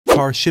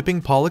car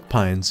shipping. Pollock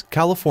Pines,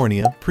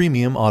 California,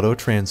 Premium Auto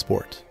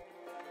Transport.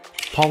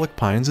 Pollock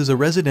Pines is a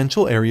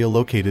residential area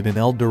located in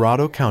El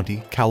Dorado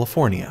County,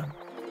 California.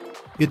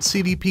 Its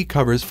CDP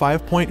covers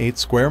 5.8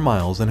 square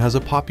miles and has a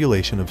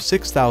population of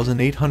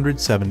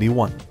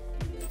 6,871.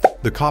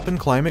 The Köppen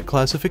climate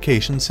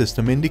classification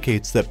system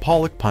indicates that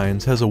Pollock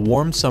Pines has a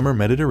warm summer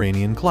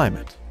Mediterranean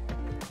climate.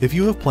 If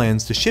you have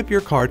plans to ship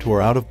your car to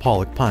or out of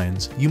Pollock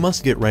Pines, you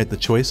must get right the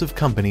choice of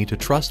company to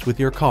trust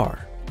with your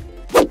car.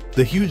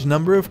 The huge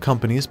number of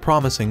companies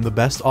promising the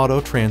best auto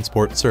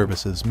transport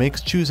services makes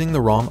choosing the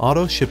wrong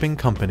auto shipping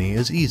company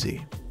is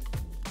easy.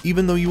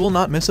 Even though you will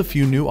not miss a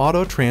few new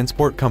auto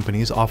transport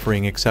companies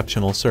offering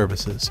exceptional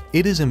services,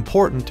 it is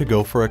important to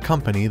go for a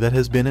company that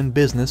has been in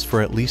business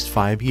for at least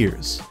 5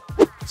 years.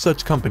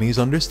 Such companies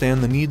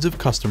understand the needs of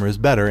customers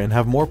better and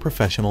have more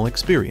professional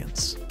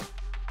experience.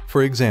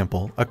 For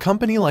example, a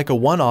company like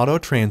One Auto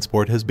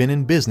Transport has been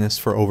in business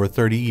for over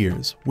 30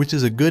 years, which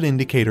is a good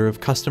indicator of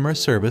customer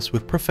service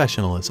with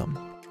professionalism.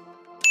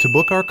 To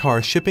book our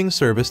car shipping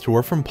service to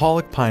or from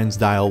Pollock Pines,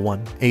 dial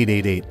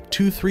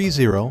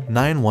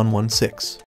 1-888-230-9116.